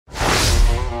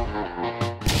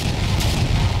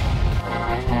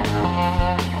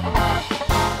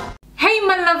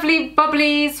lovely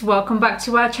bubblies, welcome back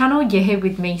to our channel. You're here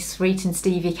with me, Sweet and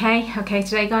Stevie K. Okay,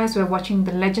 today guys, we're watching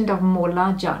The Legend of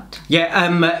MAULA JATT.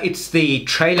 Yeah, it's the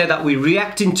trailer that we're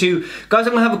reacting to. Guys,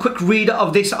 I'm gonna have a quick read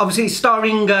of this. Obviously it's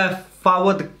starring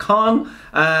Fawad Khan,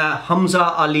 Hamza,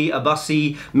 Ali,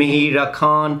 Abbasi, Mahira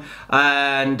Khan,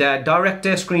 and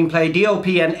director, screenplay,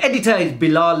 DOP and editor is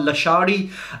Bilal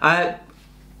Lashari.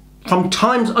 From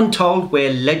times untold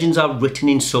where legends are written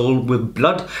in soul, with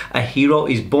blood a hero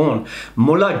is born.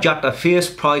 MAULA JATT, a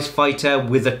fierce prize fighter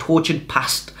with a tortured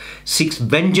past, seeks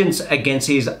vengeance against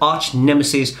his arch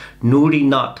nemesis Noori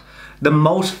Naat, the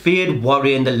most feared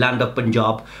warrior in the land of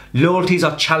Punjab. Loyalties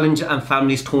are challenged and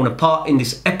families torn apart in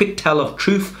this epic tale of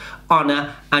truth,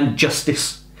 honour and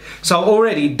justice. So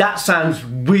already that sounds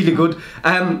really good.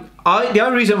 The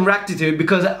only reason I'm reacting to it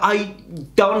because I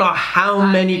don't know how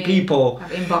many people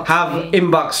have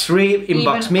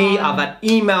inboxed me. I've had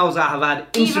emails, I have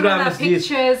had Instagram messages.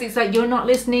 Pictures, it's like you're not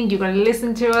listening, you're going to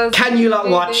listen to us. Can you like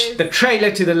watch the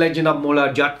trailer to The Legend of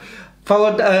MAULA JATT?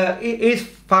 Fawad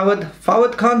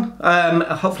Khan,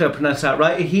 hopefully I pronounced that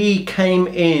right. He came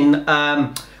in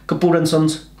Kapoor and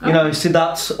Sons, you know,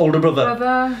 Siddharth's older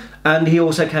brother. And he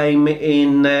also came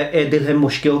in Dil Hai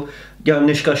Mushkil.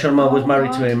 Anushka Sharma was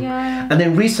married to him. Yeah. And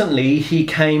then recently he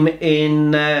came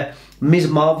in Ms.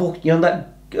 Marvel, you know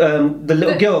that, the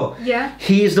little girl. Yeah.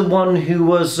 He is the one who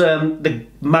was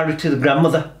married to the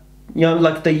grandmother. You know,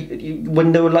 like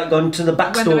when they were like going to the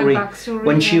backstory,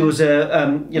 when she was you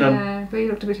know. Yeah, but he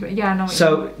looked a bit. Yeah, I know.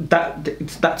 So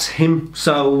that's him.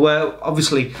 So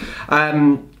obviously,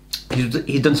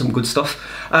 he's done some good stuff.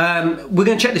 We're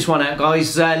gonna check this one out,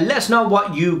 guys. Let us know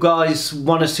what you guys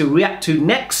want us to react to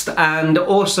next, and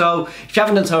also if you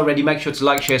haven't done so already, make sure to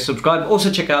like, share, subscribe. Also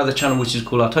check out the channel, which is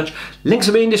Cool Our Touch. Links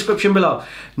will be in the description below.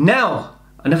 Now,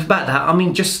 enough about that. I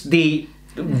mean, just the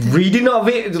reading of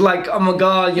it, like, oh my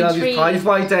god, you know, this prize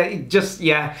fighter, it just,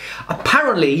 yeah.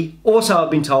 Apparently, also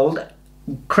I've been told,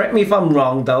 correct me if I'm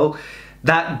wrong though,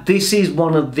 that this is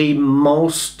one of the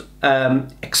most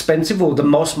expensive, or the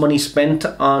most money spent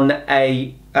on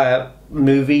a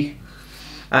movie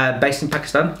based in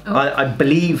Pakistan. Oh. I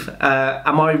believe.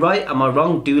 Am I right? Am I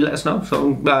wrong? Do let us know.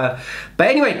 So, but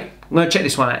anyway, I'm gonna check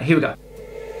this one out. Here we go.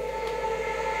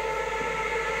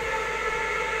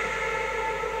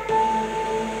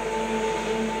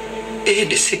 ये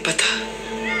नहीं पता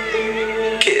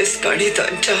कि इस कहानी का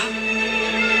अंजाम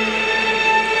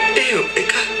ये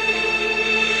होगा।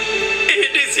 ये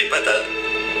नहीं पता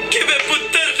कि मैं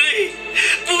पुत्र नहीं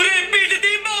पूरे पिंड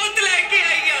दी मौत लेके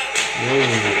आई हां।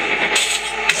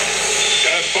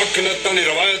 क्या पाकिस्तानी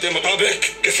रवायत के मुताबिक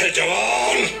किसी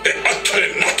जवान ते अथरे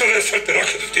नथरे सिर ते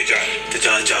रख दी जाए ते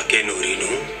जाके नूरी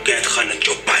नू कैद खाने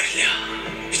चो पार लिया।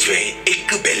 इसमें एक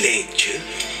बेले च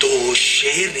दो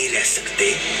शेर नहीं रह सकते,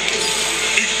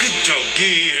 एक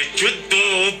जागीर च दो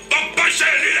पप्पा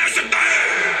शेर नहीं रह सकता है।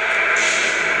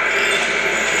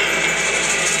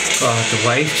 God, the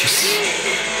wife just...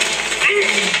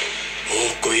 वो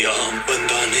कोई आम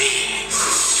बंदा नहीं,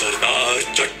 सरदार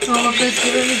जट्ट का Oh, that's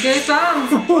really good sound.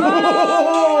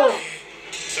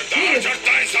 सरदार जट्ट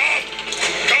है साहब,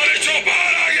 काले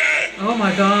चौपाल आ गए। Oh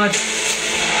my god.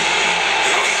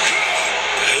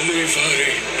 पहली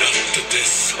बारी रक्त दे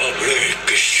साबड़े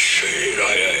के शेर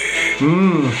आया है।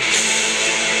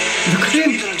 Look at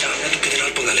him. जानना तू किधर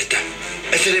नाल पंगा लेता है?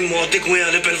 ऐसे रे मौत के कुएं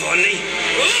वाले पहलवान नहीं।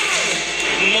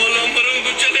 मौला मरंग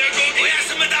तो चले गो कि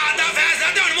ऐसे मैदान दा फैसला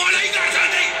ते हुन मौला ही कर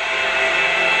सकदे।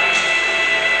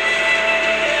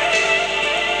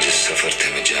 जिस सफर ते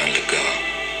मैं जान लगा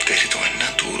तेरे तो इन्ना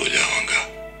दूर हो जावांगा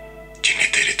जिन्ने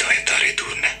तेरे तो तारे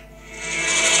दूर ने।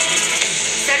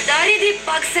 सरदारी दी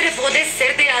पग सिर्फ ओदे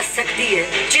सिर ते आ सकदी है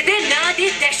जिदे ना दी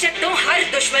दहशत तो हर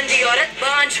दुश्मन दी औरत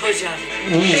बांझ हो जाए।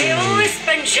 ते ओ इस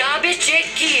पंजाब विच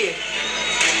की है।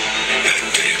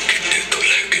 तेरे किट्टे तो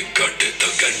लेके गाटे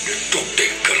तक अन्ने टोटे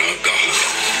करांगा।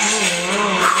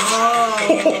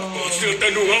 उससे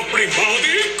तेनू अपनी मां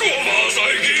दी इक्को आवाज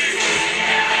आएगी।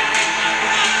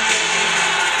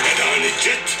 मैदान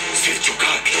इज्जत सिर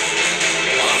झुका के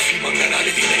माफी मंगने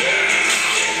वाली दी नहीं,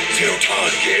 सिर उठा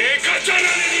के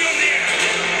गजाना नहीं होती है।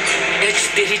 इस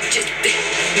तेरी इज्जत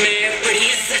मैं अपनी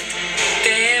इज्जत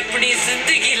ते अपनी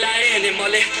जिंदगी लाए ने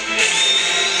मौले।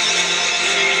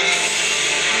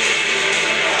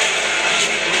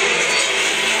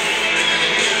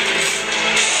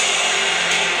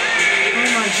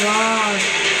 God.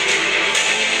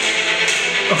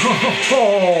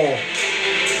 Oh.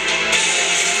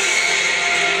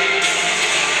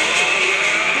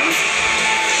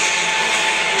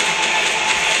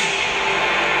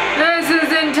 This is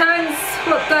intense.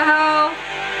 What the hell?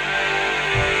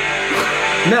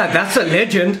 No, that's a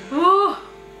legend. Oh.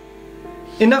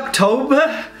 In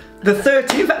October, the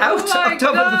 30th, out Oh my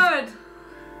October. god!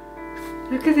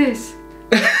 Look at this.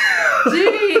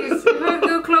 Jeez, if I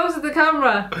go close to the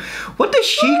camera. What does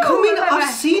she come in? whatever.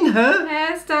 I've seen her.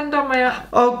 Hair stand on my.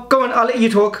 Oh, go on, I'll let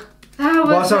you talk. That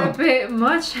was What's a on? bit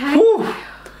much. Hey? Ooh.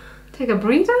 Take a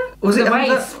breather. Was it the way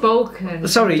Hamza? it's spoken?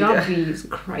 Sorry. Punjabi is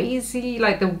crazy.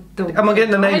 Like the. Am I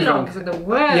getting the name wrong? dialogues and the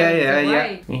words.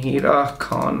 Yeah. Mahira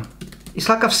Khan. It's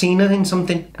like I've seen her in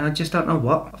something. I just don't know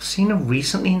what. I've seen her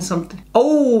recently in something.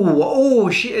 Oh,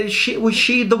 she was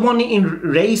she the one in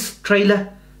Race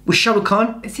trailer with Shah Rukh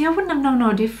Khan? See, I wouldn't have known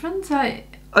no difference. I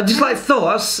just like thought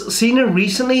I've seen her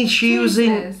recently. She's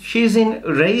in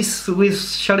Race with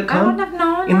Shah Rukh I Khan wouldn't have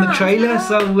known in the that, trailer. no.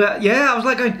 So yeah, I was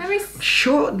like going, Let me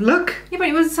sure, look. Yeah, but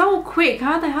it was so quick.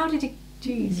 How did it?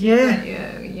 Jeez. Yeah.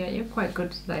 Yeah. You're quite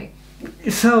good. Like.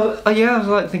 So yeah, I was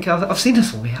like thinking, I've seen her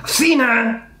somewhere. I've seen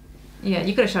her. Yeah,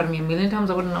 you could have showed me a million times.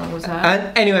 I wouldn't know it was her.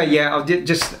 And anyway, yeah, I'll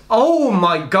just. Oh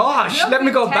my gosh! You're Let me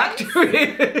go back to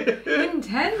it.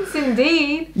 Intense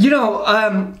indeed. You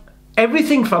know,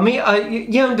 everything from me.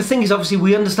 You know, the thing is, obviously,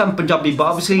 we understand Punjabi, but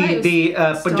obviously, the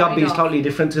Punjabi is totally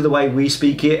different to the way we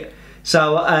speak it.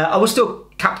 So I was still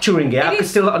capturing it. I could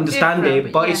still understand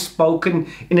it, but it's spoken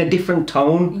in a different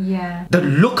tone. Yeah. The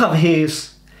look of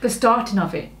his. The starting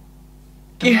of it.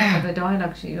 Yeah. The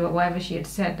dialogue, whatever she had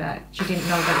said, that she didn't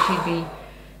know that she'd be.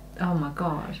 Oh my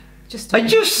god. It's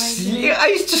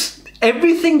just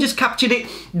everything just captured it.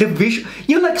 The visual.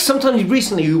 You know, like sometimes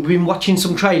recently you've been watching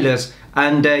some trailers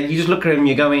and you just look at them and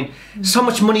you're going, so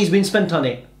much money's been spent on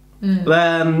it.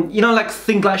 You know, like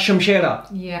things like Shamshera.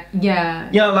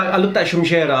 Yeah. You know, like I looked at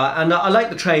Shamshera and I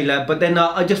liked the trailer, but then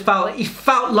I just felt it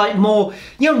felt like more,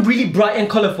 you know, really bright and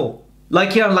colourful.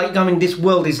 Like, you know, like, I mean, this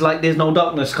world is like there's no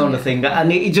darkness kind of thing,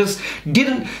 and it just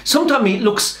didn't. Sometimes it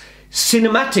looks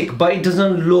cinematic, but it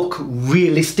doesn't look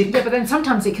realistic. Yeah, but then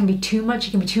sometimes it can be too much.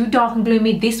 It can be too dark and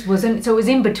gloomy. This wasn't, so it was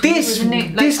in between, wasn't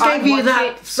it? Like, This gave you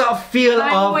that sort of feel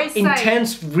of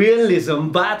intense realism,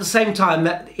 but at the same time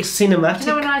that it's cinematic. You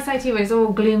know, when I say to you it's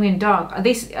all gloomy and dark,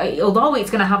 this, although it's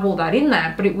going to have all that in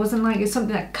there, but it wasn't like it's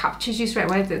something that captures you straight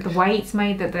away. The way it's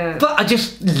made, But I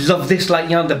just love this, like,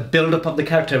 you know, the build up of the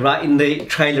character right in the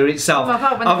trailer itself.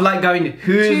 Of like going,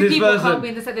 who is this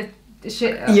person?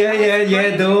 Shit.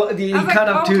 Yeah. The kind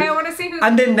of okay, I want to see who.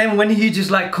 And then when he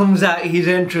just like comes out, his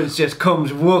entrance just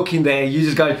comes walking there. You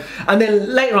just go, and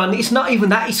then later on, it's not even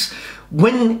that. It's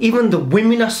when even the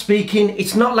women are speaking.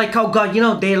 It's not like, oh god, you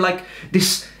know, they're like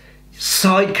this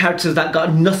side characters that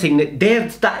got nothing.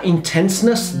 There's that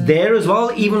intenseness there as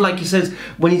well. Even like he says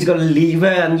when he's got to leave her,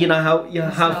 and you know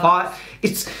how far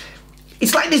it's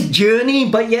like this journey,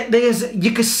 but yet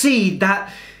you can see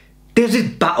that. There's this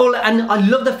battle, and I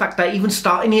love the fact that even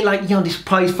starting it, like, you know, this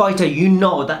prize fighter, you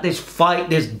know that there's fight,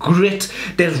 there's grit,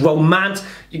 there's romance.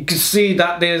 You can see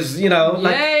that there's, you know,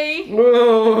 like,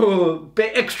 oh,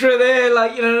 bit extra there,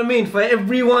 like, you know what I mean, for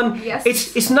everyone. Yes.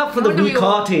 It's not for the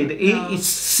weak-hearted. It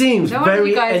seems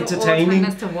very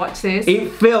entertaining. To watch this. It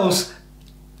feels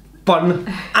fun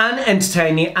and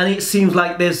entertaining, and it seems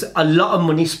like there's a lot of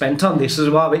money spent on this as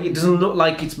well. It doesn't look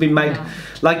like it's been made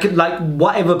like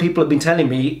whatever people have been telling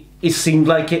me. It seemed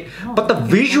like it, but the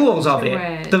visuals of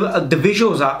it, the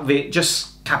visuals of it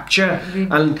just capture,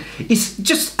 and it's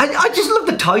just I just love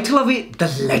the title of it, The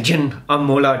Legend of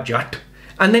MAULA JATT,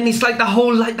 and then it's like the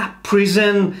whole like that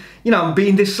prison, you know,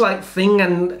 being this like thing,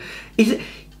 and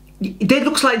it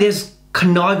looks like there's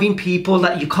conniving people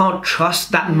that you can't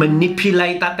trust, that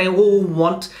manipulate, that they all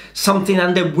want something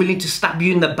and they're willing to stab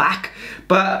you in the back.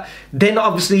 But then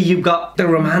obviously you've got the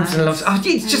romance and love.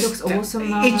 It's just looks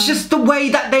awesome. It's just the way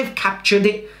that they've captured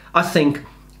it. I think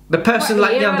the person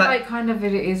like, you know, that like kind of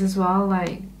it is as well,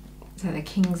 like the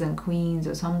kings and queens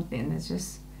or something. It's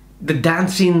just the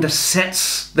dancing, the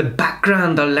sets, the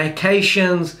background, the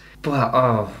locations. But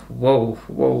whoa!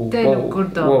 They look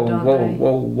good though, don't they?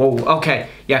 Whoa! Okay,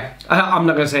 yeah, I'm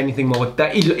not gonna say anything more.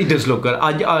 That it does look good.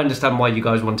 I understand why you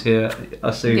guys want to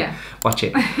watch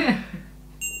it.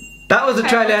 That was the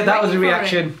trailer. That was the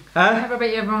reaction. I bet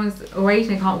everyone's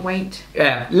waiting. Can't wait.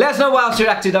 Yeah. Let us know what else you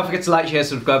reacted. Don't forget to like, share,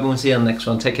 subscribe, and we'll see you on the next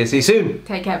one. Take care. See you soon.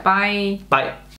 Take care. Bye. Bye.